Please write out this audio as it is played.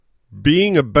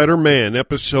Being a Better Man,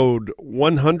 episode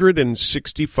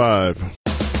 165.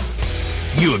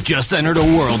 You have just entered a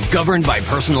world governed by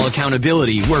personal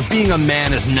accountability, where being a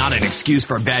man is not an excuse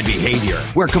for bad behavior,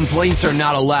 where complaints are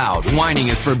not allowed, whining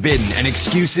is forbidden, and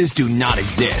excuses do not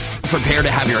exist. Prepare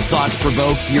to have your thoughts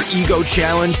provoked, your ego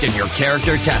challenged, and your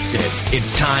character tested.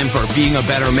 It's time for Being a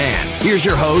Better Man. Here's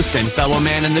your host and fellow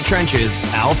man in the trenches,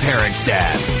 Alf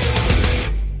Herigstad.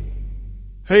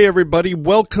 Hey everybody,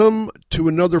 welcome to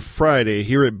another Friday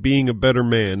here at Being a Better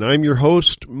Man. I'm your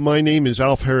host. My name is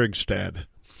Alf Herigstad.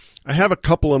 I have a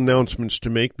couple announcements to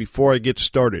make before I get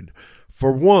started.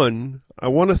 For one, I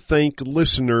want to thank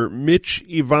listener Mitch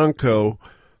Ivanko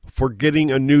for getting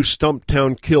a new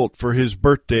Stumptown kilt for his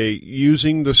birthday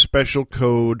using the special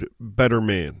code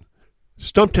BETTERMAN.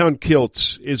 Stumptown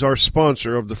Kilts is our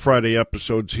sponsor of the Friday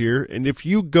episodes here, and if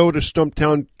you go to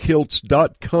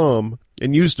stumptownkilts.com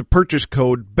and use the purchase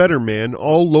code BETTERMAN,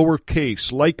 all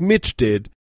lowercase, like Mitch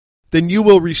did, then you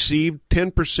will receive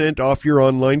 10% off your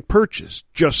online purchase,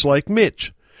 just like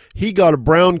Mitch. He got a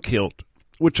brown kilt,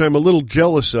 which I'm a little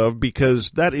jealous of because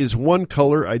that is one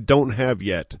color I don't have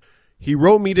yet. He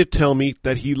wrote me to tell me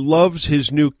that he loves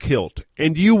his new kilt,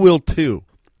 and you will too.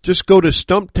 Just go to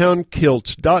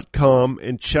stumptownkilts.com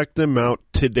and check them out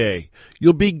today.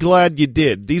 You'll be glad you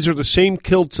did. These are the same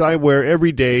kilts I wear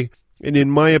every day, and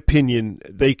in my opinion,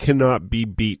 they cannot be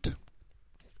beat.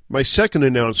 My second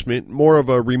announcement, more of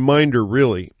a reminder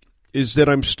really, is that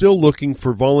I'm still looking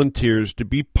for volunteers to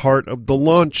be part of the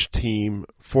launch team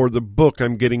for the book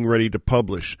I'm getting ready to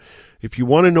publish. If you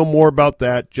want to know more about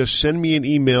that, just send me an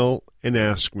email and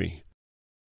ask me.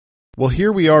 Well,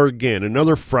 here we are again,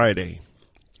 another Friday.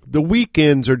 The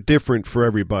weekends are different for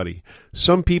everybody.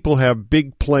 Some people have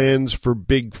big plans for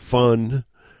big fun.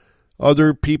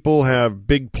 Other people have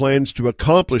big plans to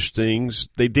accomplish things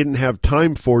they didn't have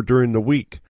time for during the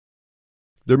week.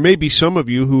 There may be some of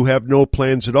you who have no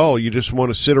plans at all. You just want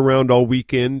to sit around all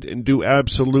weekend and do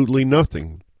absolutely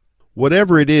nothing.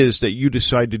 Whatever it is that you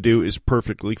decide to do is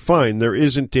perfectly fine. There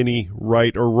isn't any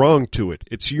right or wrong to it.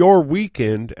 It's your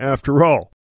weekend after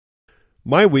all.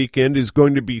 My weekend is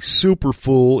going to be super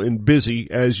full and busy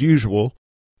as usual.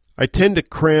 I tend to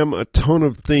cram a ton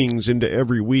of things into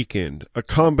every weekend, a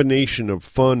combination of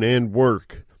fun and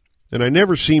work, and I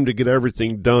never seem to get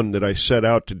everything done that I set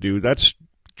out to do. That's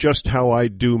just how I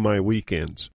do my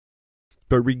weekends.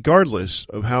 But regardless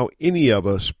of how any of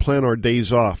us plan our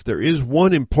days off, there is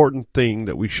one important thing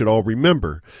that we should all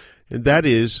remember, and that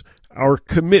is our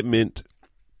commitment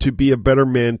to be a better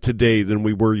man today than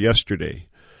we were yesterday.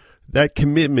 That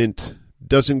commitment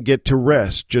doesn't get to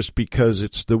rest just because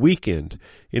it's the weekend.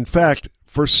 In fact,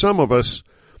 for some of us,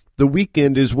 the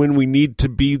weekend is when we need to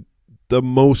be the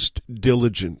most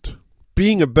diligent.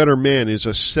 Being a better man is a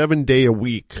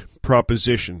 7-day-a-week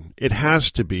proposition. It has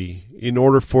to be in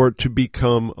order for it to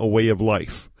become a way of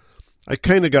life. I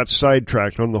kind of got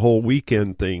sidetracked on the whole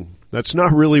weekend thing. That's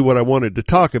not really what I wanted to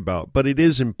talk about, but it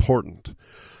is important.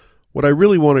 What I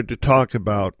really wanted to talk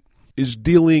about is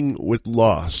dealing with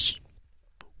loss.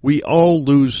 We all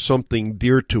lose something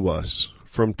dear to us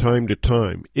from time to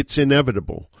time. It's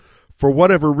inevitable. For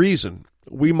whatever reason,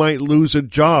 we might lose a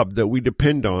job that we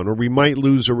depend on, or we might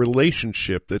lose a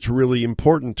relationship that's really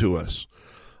important to us.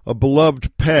 A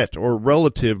beloved pet or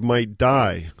relative might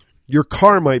die. Your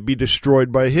car might be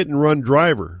destroyed by a hit-and-run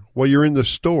driver while you're in the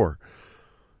store.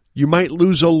 You might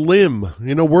lose a limb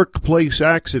in a workplace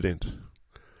accident.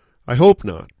 I hope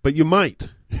not, but you might.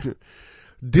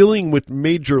 Dealing with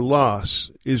major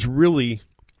loss is really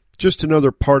just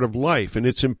another part of life, and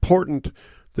it's important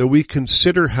that we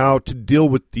consider how to deal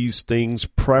with these things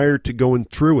prior to going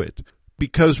through it,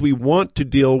 because we want to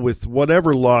deal with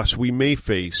whatever loss we may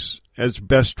face as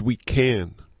best we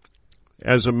can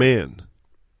as a man.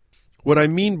 What I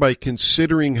mean by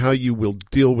considering how you will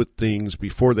deal with things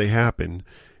before they happen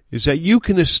is that you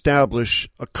can establish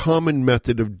a common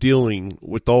method of dealing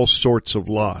with all sorts of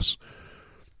loss.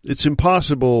 It's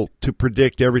impossible to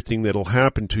predict everything that'll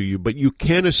happen to you, but you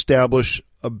can establish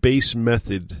a base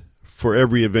method for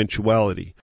every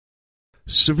eventuality.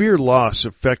 Severe loss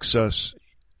affects us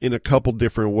in a couple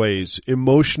different ways: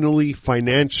 emotionally,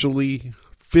 financially,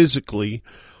 physically,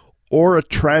 or a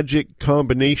tragic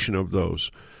combination of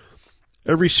those.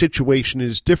 Every situation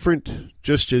is different,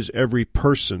 just as every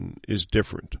person is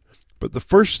different. But the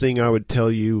first thing I would tell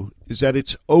you is that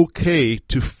it's okay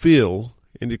to feel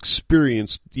and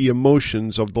experience the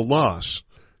emotions of the loss.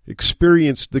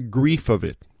 Experience the grief of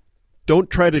it.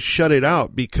 Don't try to shut it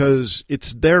out because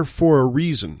it's there for a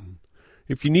reason.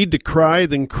 If you need to cry,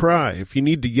 then cry. If you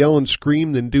need to yell and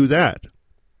scream, then do that.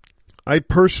 I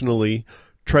personally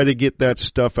try to get that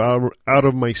stuff out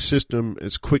of my system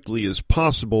as quickly as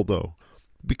possible, though,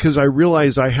 because I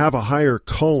realize I have a higher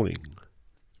calling.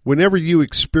 Whenever you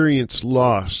experience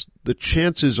loss, the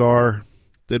chances are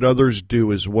that others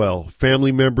do as well.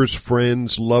 Family members,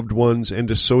 friends, loved ones, and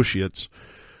associates.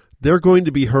 They're going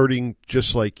to be hurting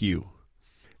just like you.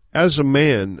 As a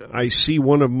man, I see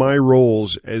one of my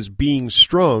roles as being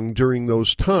strong during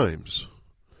those times.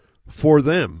 For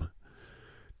them.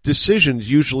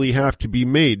 Decisions usually have to be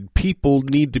made. People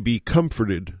need to be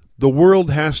comforted. The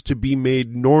world has to be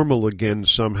made normal again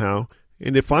somehow.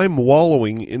 And if I'm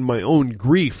wallowing in my own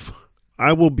grief,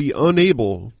 I will be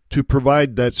unable to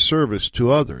provide that service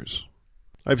to others.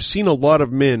 I've seen a lot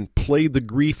of men play the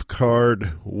grief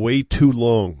card way too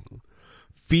long,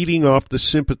 feeding off the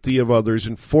sympathy of others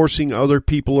and forcing other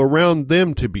people around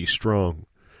them to be strong.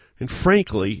 And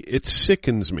frankly, it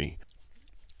sickens me.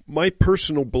 My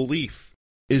personal belief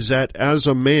is that as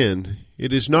a man,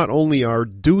 it is not only our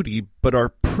duty but our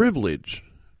privilege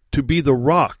to be the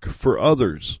rock for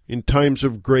others in times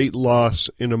of great loss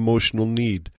and emotional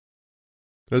need.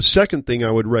 The second thing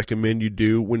I would recommend you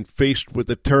do when faced with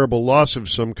a terrible loss of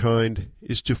some kind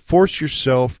is to force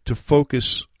yourself to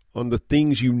focus on the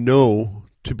things you know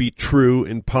to be true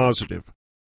and positive.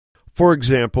 For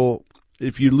example,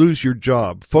 if you lose your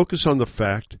job, focus on the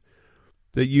fact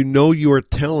that you know you are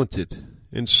talented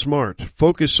and smart.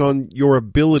 Focus on your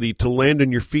ability to land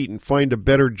on your feet and find a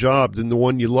better job than the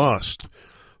one you lost.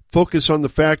 Focus on the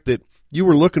fact that you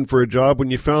were looking for a job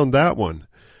when you found that one.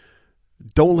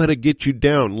 Don't let it get you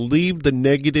down. Leave the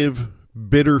negative,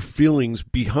 bitter feelings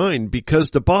behind,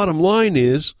 because the bottom line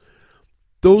is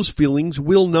those feelings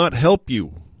will not help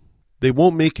you. They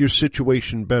won't make your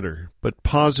situation better, but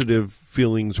positive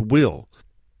feelings will.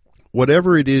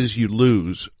 Whatever it is you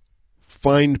lose,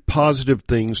 find positive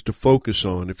things to focus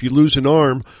on. If you lose an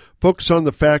arm, focus on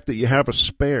the fact that you have a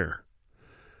spare.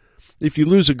 If you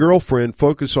lose a girlfriend,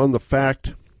 focus on the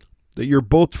fact that you're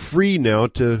both free now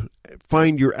to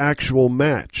find your actual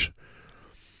match.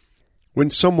 When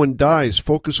someone dies,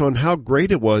 focus on how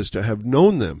great it was to have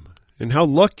known them and how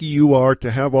lucky you are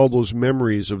to have all those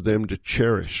memories of them to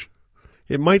cherish.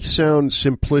 It might sound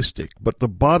simplistic, but the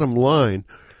bottom line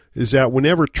is that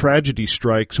whenever tragedy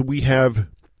strikes, we have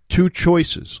two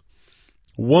choices.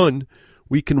 One,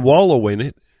 we can wallow in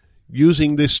it,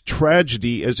 using this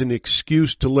tragedy as an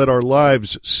excuse to let our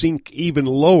lives sink even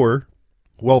lower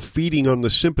while feeding on the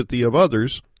sympathy of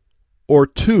others. Or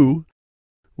two,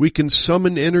 we can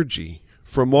summon energy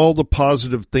from all the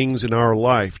positive things in our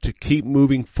life to keep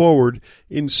moving forward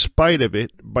in spite of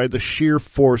it by the sheer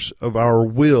force of our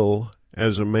will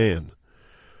as a man.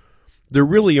 There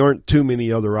really aren't too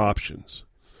many other options.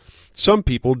 Some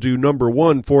people do number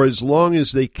one for as long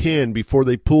as they can before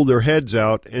they pull their heads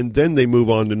out, and then they move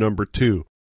on to number two.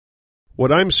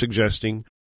 What I'm suggesting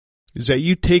is that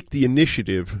you take the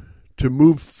initiative to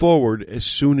move forward as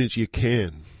soon as you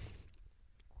can.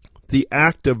 The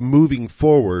act of moving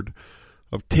forward,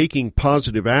 of taking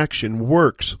positive action,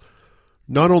 works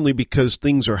not only because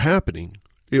things are happening,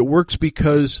 it works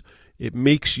because it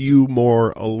makes you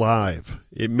more alive.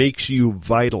 It makes you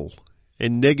vital.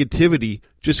 And negativity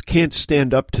just can't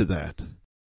stand up to that.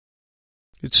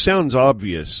 It sounds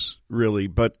obvious, really,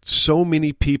 but so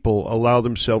many people allow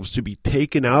themselves to be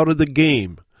taken out of the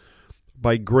game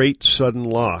by great sudden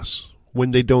loss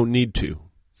when they don't need to.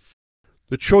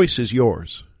 The choice is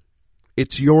yours.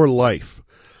 It's your life.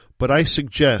 But I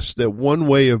suggest that one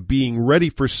way of being ready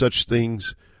for such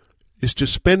things is to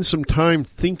spend some time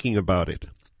thinking about it.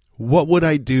 What would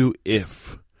I do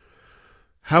if?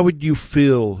 How would you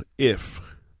feel if?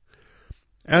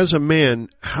 As a man,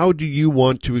 how do you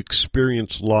want to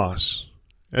experience loss?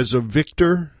 As a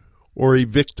victor or a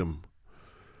victim?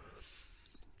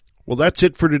 Well, that's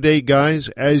it for today, guys.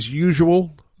 As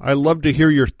usual, I love to hear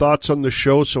your thoughts on the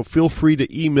show, so feel free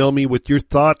to email me with your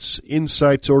thoughts,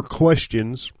 insights, or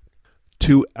questions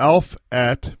to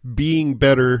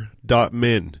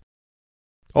alf@beingbetter.men.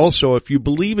 Also, if you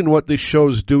believe in what this show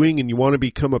is doing and you want to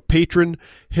become a patron,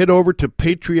 head over to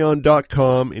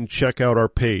patreon.com and check out our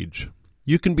page.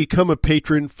 You can become a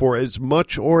patron for as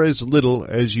much or as little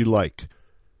as you like.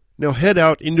 Now head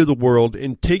out into the world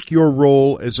and take your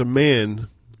role as a man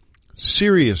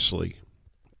seriously.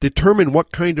 Determine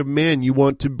what kind of man you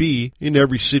want to be in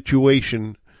every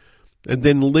situation, and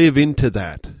then live into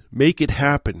that. Make it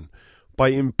happen by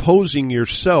imposing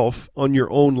yourself on your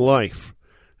own life,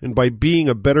 and by being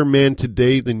a better man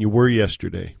today than you were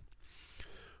yesterday.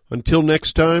 Until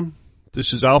next time,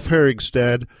 this is Alf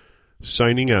Herigstad,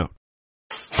 signing out.